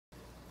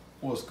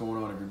What's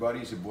going on,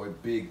 everybody? It's your boy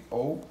Big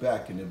O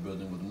back in the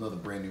building with another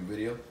brand new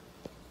video.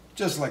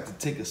 Just like to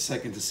take a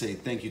second to say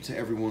thank you to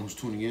everyone who's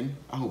tuning in.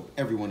 I hope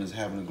everyone is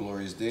having a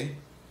glorious day.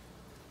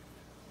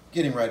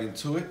 Getting right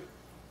into it.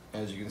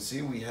 As you can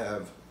see, we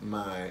have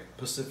my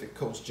Pacific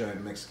Coast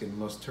giant Mexican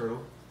musk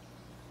turtle.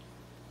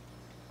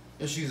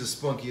 And she's as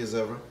spunky as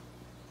ever.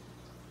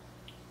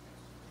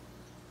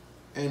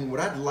 And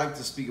what I'd like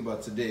to speak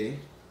about today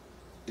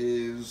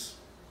is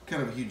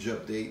kind of a huge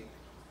update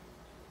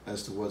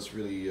as to what's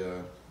really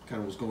kind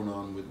of what's going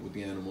on with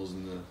the animals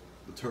in the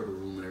turtle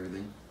room and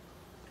everything.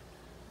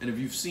 And if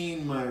you've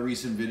seen my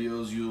recent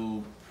videos,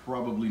 you'll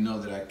probably know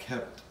that I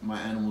kept my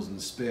animals in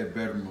the spare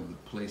bedroom of the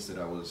place that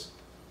I was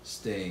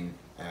staying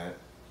at.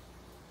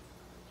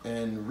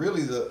 And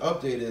really the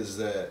update is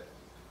that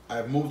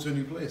I've moved to a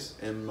new place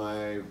and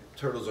my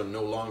turtles are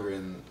no longer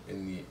in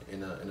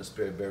a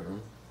spare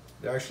bedroom.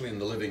 They're actually in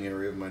the living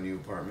area of my new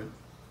apartment.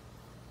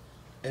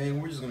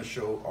 And we're just going to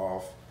show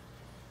off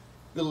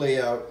the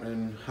layout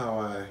and how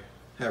I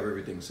have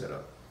everything set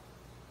up.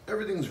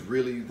 Everything's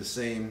really the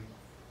same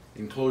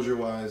enclosure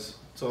wise.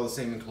 It's all the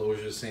same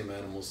enclosures, same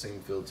animals, same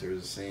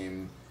filters,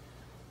 same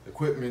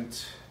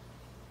equipment,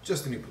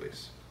 just a new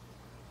place.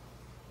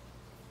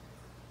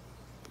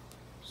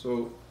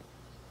 So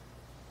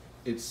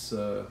it's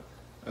as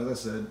I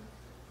said,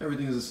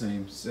 everything is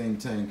the same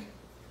tank,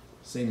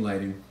 same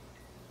lighting.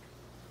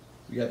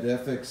 We got the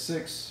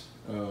FX6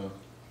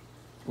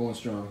 going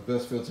strong,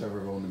 best filter I've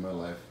ever owned in my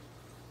life.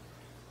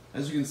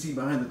 As you can see,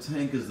 behind the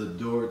tank is the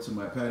door to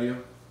my patio,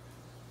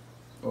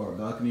 or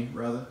balcony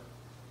rather.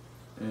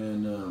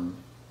 And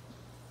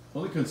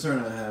only concern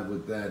I have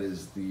with that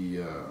is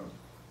the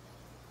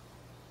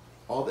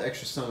all the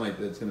extra sunlight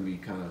that's going to be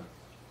kind of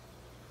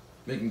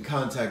making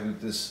contact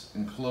with this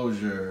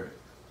enclosure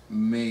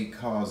may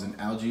cause an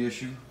algae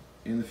issue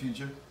in the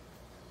future.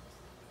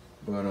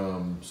 But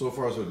so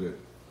far so good.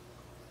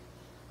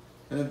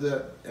 And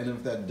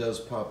if that does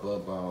pop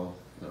up,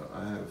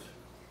 I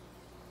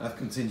have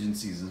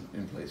contingencies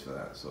in place for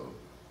that, so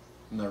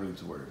I'm not really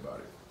too worried about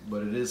it.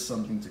 But it is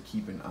something to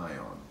keep an eye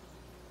on.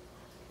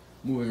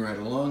 Moving right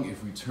along,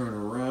 if we turn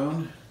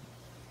around,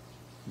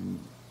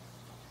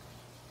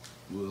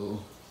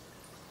 we'll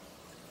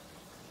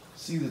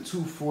see the two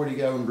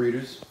 40-gallon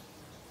breeders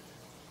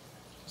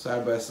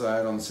side by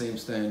side on the same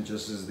stand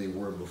just as they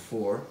were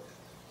before.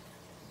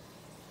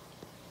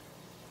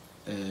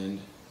 And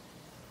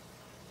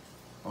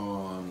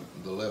on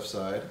the left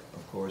side,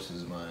 of course,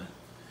 is my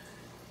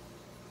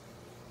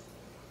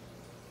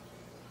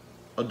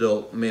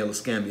adult male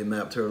Escambia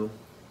map turtle.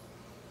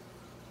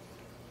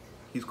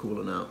 He's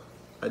cooling out.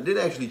 I did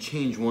actually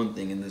change one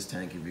thing in this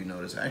tank, if you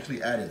notice. I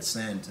actually added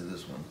sand to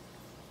this one.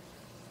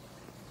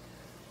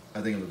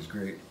 I think it looks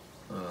great.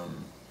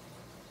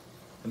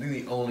 I think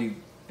the only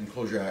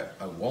enclosure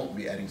I won't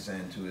be adding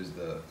sand to is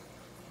the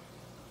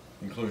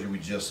enclosure we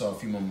just saw a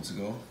few moments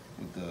ago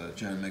with the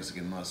giant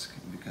Mexican musk,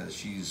 because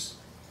she's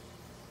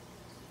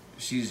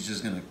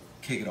just gonna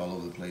kick it all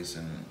over the place,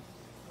 and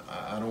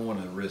I don't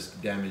want to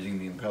risk damaging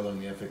the impeller in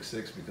the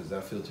FX6 because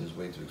that filter is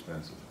way too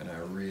expensive, and I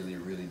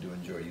really do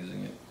enjoy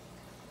using it.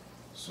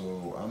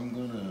 So I'm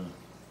gonna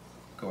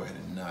go ahead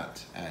and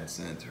not add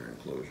sand to her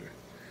enclosure.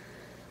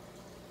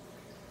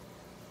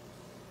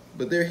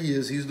 But there he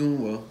is, he's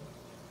doing well.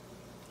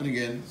 And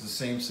again, it's the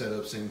same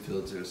setup, same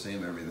filter,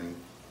 same everything.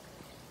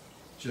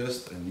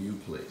 Just a new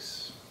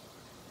place.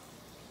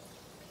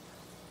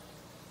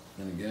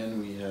 And again,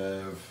 we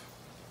have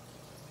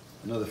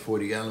another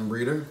 40-gallon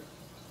breeder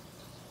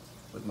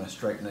with my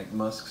striped neck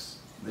musks.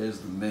 There's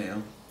the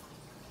male.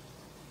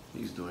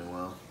 He's doing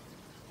well.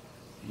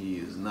 He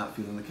is not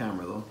feeling the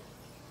camera though.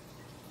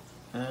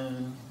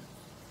 And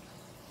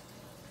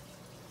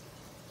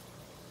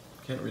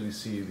can't really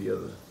see the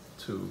other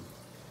two.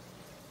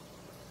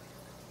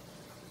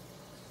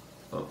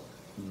 Oh,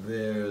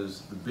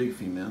 there's the big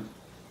female.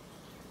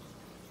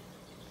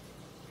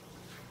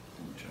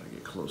 Let me try to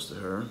get close to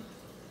her.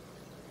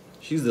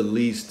 She's the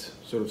least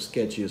sort of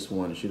sketchiest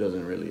one. She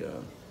doesn't really,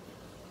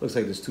 looks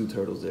like there's two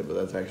turtles there, but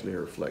that's actually her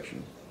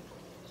reflection.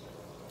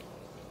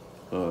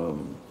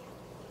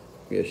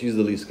 Yeah, she's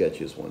the least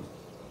sketchiest one.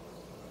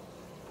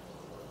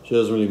 She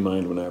doesn't really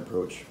mind when I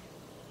approach.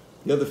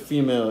 The other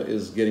female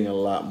is getting a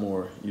lot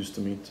more used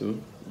to me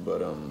too,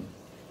 but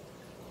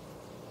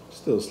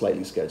still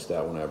slightly sketched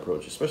out when I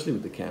approach, especially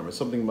with the camera.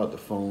 Something about the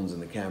phones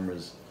and the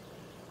cameras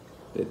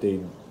that they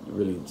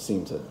really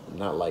seem to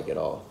not like at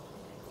all.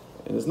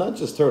 And it's not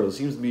just turtles, it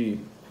seems to be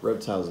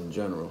reptiles in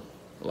general,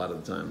 a lot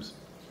of the times.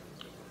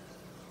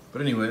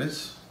 But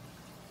anyways,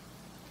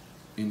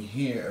 in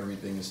here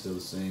everything is still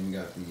the same. We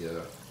got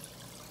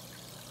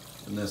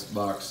the nest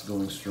box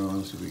going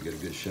strong, so we get a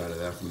good shot of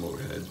that from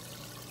overhead.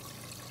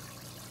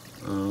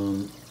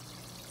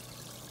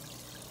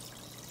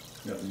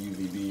 Got the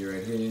UVB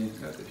right here,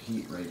 got the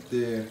heat right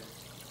there.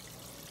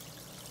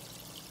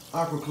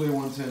 Aqua Clear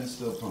 110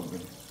 still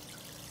pumping.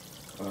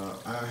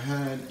 I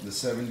had the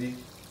 70,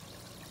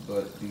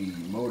 but the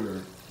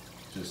motor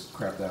just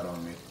crapped out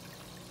on me.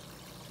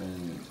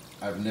 And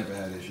I've never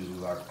had issues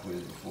with Aqua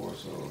Clears before,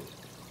 so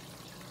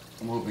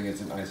I'm hoping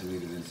it's an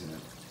isolated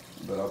incident,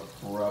 but I'll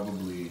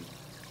probably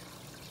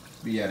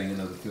be adding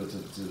another filter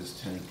to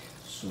this tank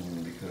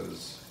soon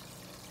because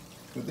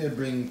with there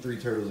bringing 3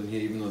 turtles in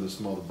here, even though they're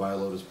small, the buy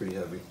load is pretty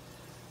heavy,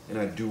 and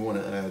I do want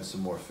to add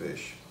some more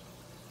fish.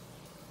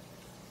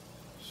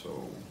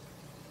 So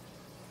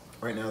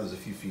right now there's a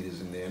few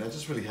feeders in there, and I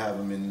just really have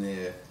them in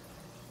there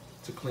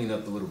to clean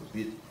up the little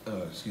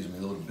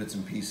little bits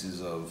and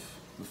pieces of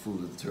the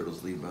food that the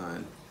turtles leave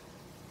behind,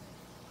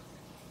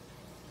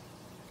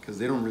 because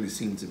they don't really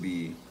seem to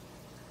be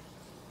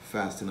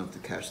fast enough to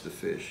catch the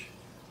fish.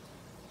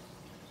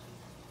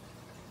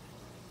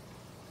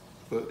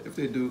 But if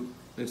they do,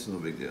 it's no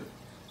big deal.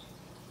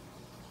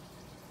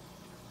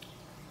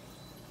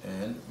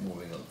 And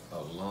moving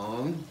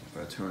along, if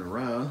I turn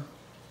around,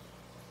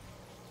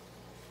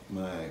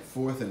 my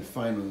 4th and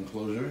final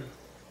enclosure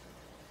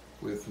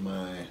with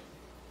my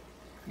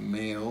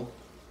male,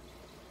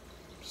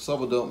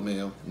 sub-adult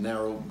male,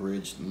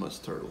 narrow-bridged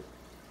musk turtle.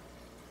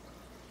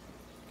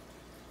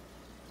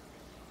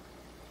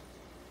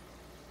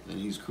 And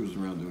he's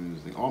cruising around doing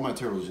his thing. All my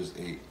turtles just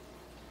ate.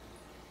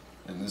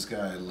 And this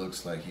guy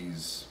looks like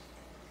he's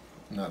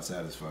not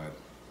satisfied.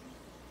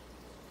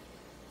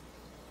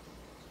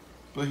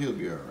 But he'll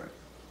be alright.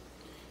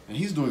 And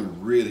he's doing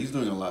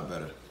a lot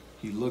better.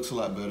 He looks a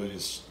lot better.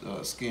 His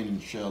skin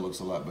and shell looks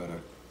a lot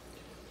better.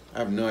 I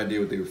have no idea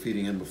what they were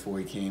feeding him before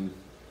he came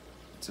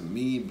to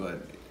me,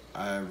 but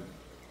I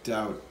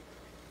doubt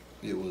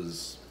it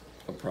was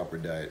a proper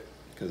diet,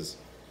 because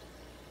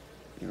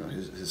you know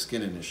his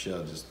skin and his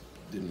shell just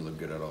didn't look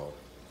good at all,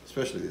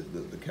 especially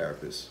the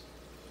carapace.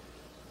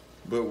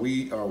 But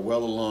we are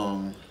well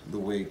along the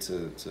way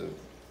to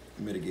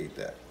mitigate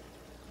that.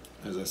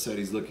 As I said,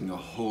 he's looking a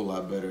whole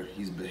lot better.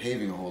 He's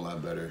behaving a whole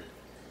lot better.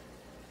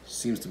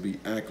 Seems to be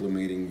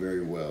acclimating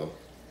very well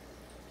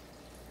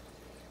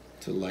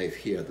to life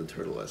here at the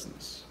Turtle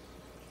Essence.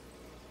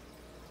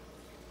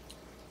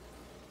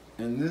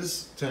 And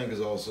this tank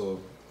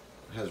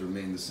has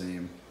remained the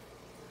same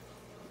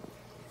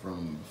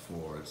from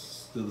before.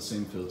 It's still the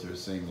same filter,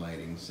 same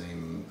lighting,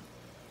 same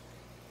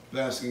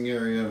basking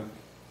area,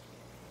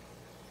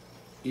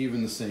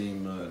 even the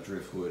same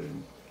driftwood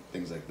and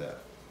things like that.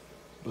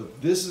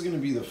 But this is going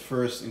to be the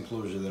first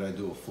enclosure that I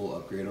do a full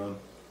upgrade on.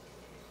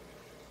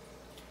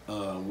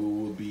 We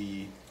will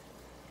be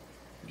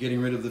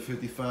getting rid of the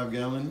 55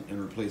 gallon and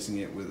replacing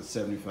it with a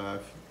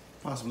 75,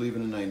 possibly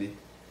even a 90.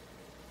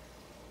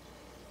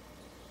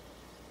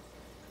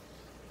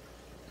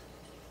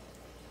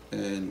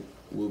 And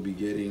we'll be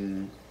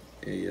getting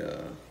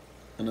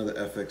another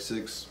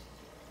FX6.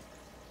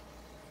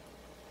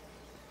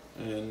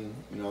 And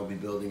I'll be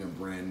building a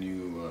brand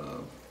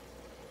new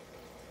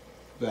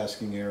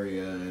basking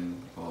area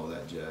and all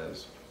that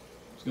jazz.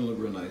 It's gonna look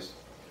real nice.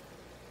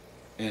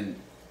 And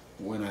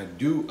when I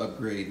do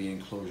upgrade the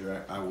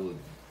enclosure, I will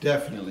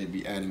definitely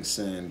be adding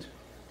sand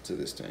to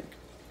this tank.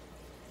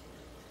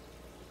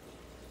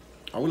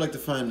 I would like to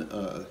find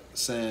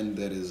sand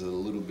that is a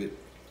little bit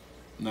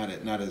not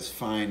as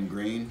fine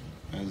grain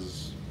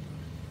as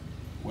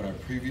what I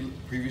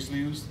previously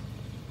used.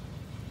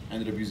 I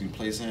ended up using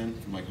play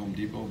sand from like Home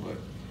Depot, but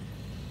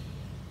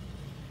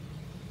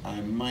I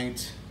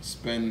might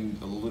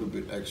spend a little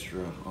bit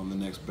extra on the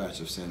next batch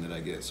of sand that I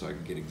get, so I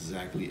can get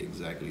exactly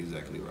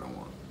what I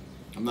want.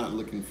 I'm not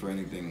looking for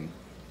anything,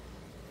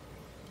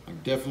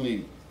 like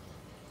definitely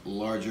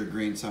larger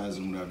grain size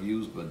than what I've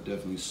used, but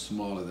definitely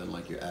smaller than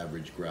like your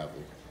average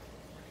gravel.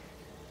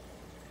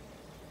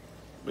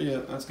 But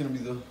yeah, that's gonna be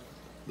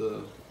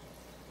the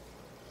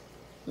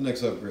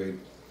next upgrade.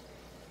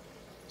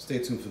 Stay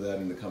tuned for that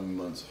in the coming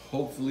months.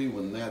 Hopefully,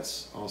 when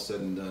that's all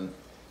said and done,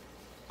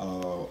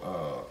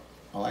 I'll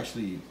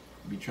actually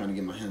be trying to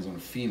get my hands on a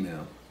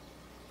female,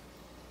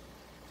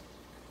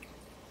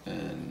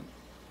 and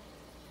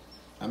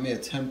I may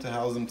attempt to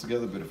house them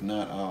together, but if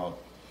not, I'll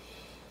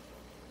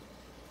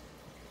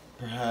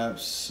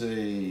perhaps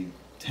a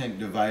tank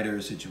divider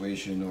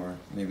situation, or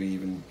maybe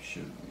even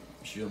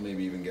she'll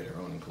maybe even get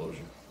her own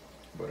enclosure.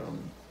 But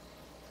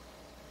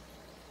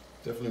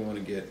definitely want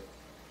to get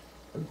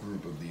a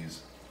group of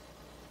these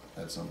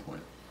at some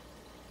point.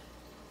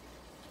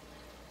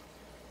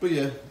 But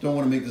yeah, don't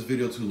want to make this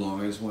video too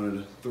long. I just wanted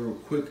to throw a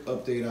quick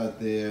update out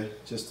there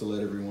just to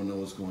let everyone know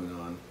what's going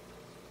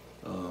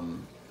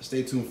on.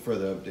 Stay tuned for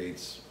further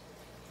updates.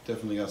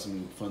 Definitely got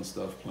some fun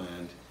stuff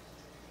planned.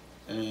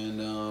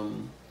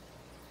 And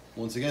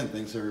once again,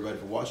 thanks everybody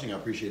for watching. I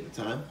appreciate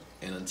the time.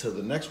 And until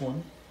the next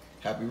one,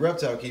 happy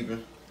reptile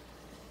keeping.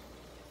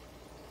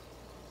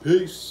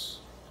 Peace.